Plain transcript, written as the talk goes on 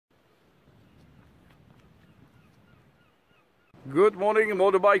Good morning,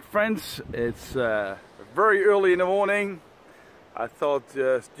 motorbike friends. It's very early in the morning. I thought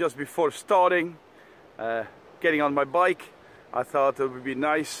just before starting, getting on my bike, I thought it would be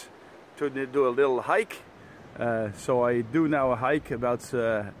nice to do a little hike. So I do now a hike about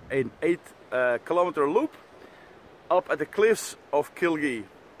an 8 kilometer loop up at the cliffs of Kilkee.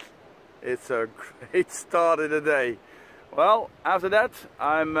 It's a great start in the day. Well, after that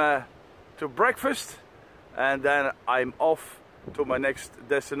I'm to breakfast and then I'm off to my next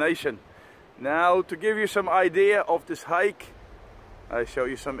destination. Now, to give you some idea of this hike, I show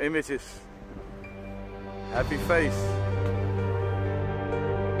you some images. Happy face.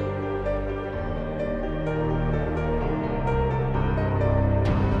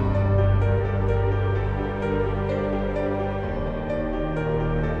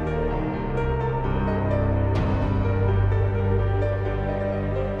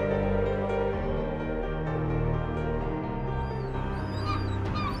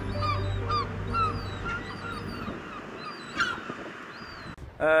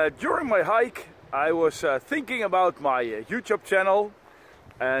 During my hike I was thinking about my YouTube channel,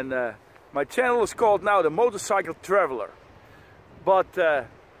 and my channel is called now the Motorcycle Traveler, but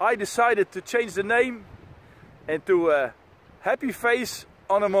I decided to change the name into Happy Face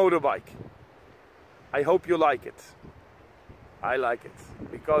on a Motorbike. I hope you like it. I like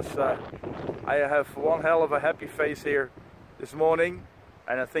it because I have one hell of a happy face here this morning,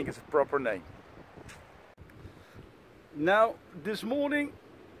 and I think it's a proper name. Now, this morning,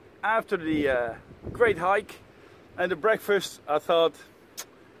 after the great hike and the breakfast, I thought,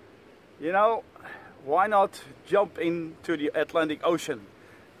 you know, why not jump into the Atlantic Ocean?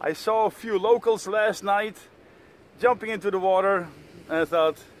 I saw a few locals last night jumping into the water, and I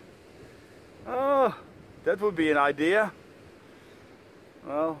thought, oh, that would be an idea.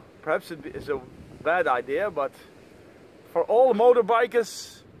 Well, perhaps it's a bad idea, but for all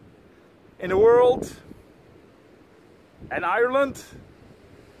motorbikers in the world and Ireland,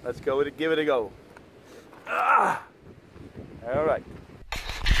 let's go give it a go. Ah! All right.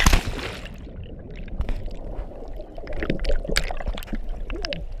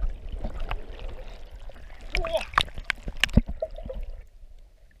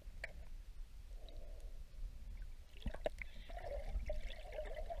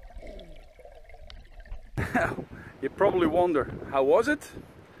 You probably wonder, how was it?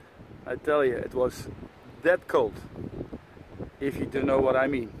 I tell you, it was that cold, if you do know what I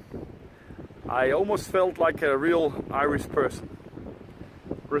mean. I almost felt like a real Irish person.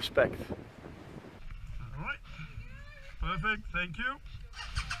 Respect. Alright, perfect, thank you.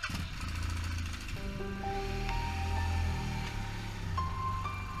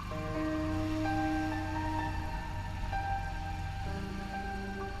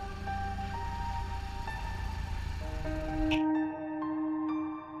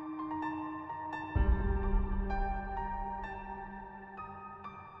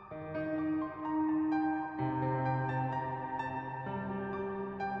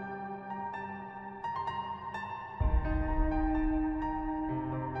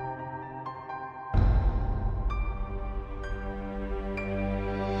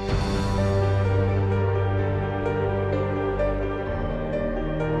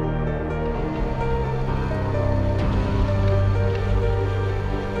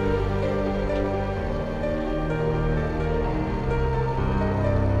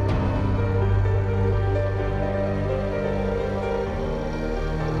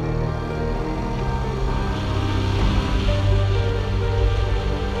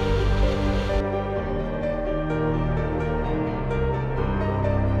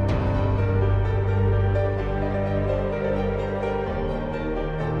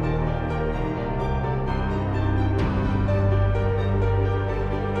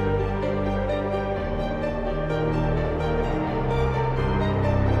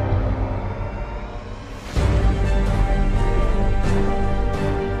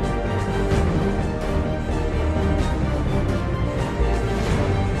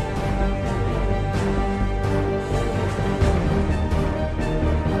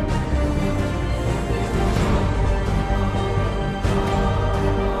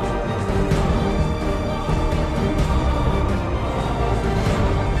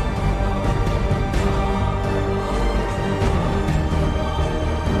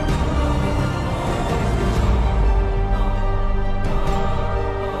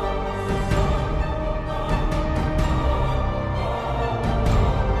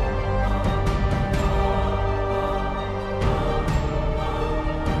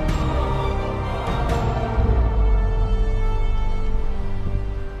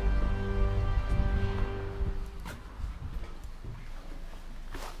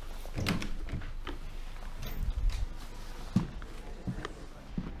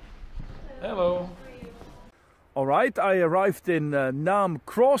 right, I arrived in Naam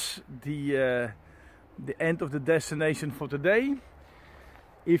Cross, the end of the destination for today.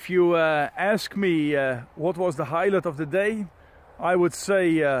 If you ask me what was the highlight of the day, I would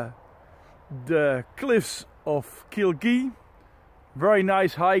say the cliffs of Kilkee. Very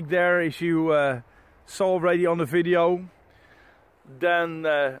nice hike there, as you saw already on the video. Then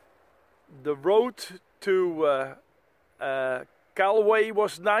the road to Calway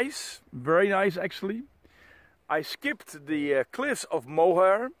was nice, very nice actually. I skipped the cliffs of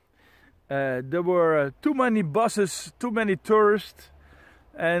Moher. There were too many buses, too many tourists,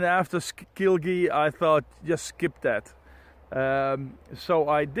 and after Kilkee I thought just skip that. So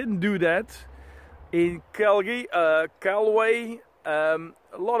I didn't do that. In Calway, a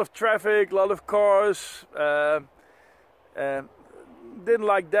lot of traffic, a lot of cars. Didn't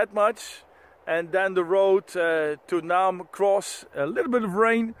like that much. And then the road to Naam Cross, a little bit of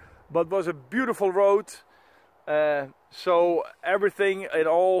rain, but was a beautiful road. So everything in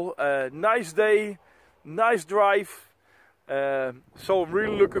all, nice day, nice drive. So I'm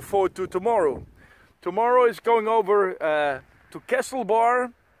really looking forward to tomorrow. Tomorrow is going over to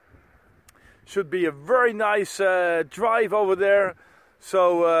Kesselbar. Should be a very nice drive over there.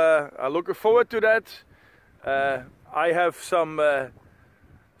 So I'm looking forward to that. I have some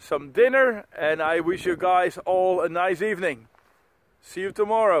dinner, and I wish you guys all a nice evening. See you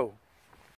tomorrow.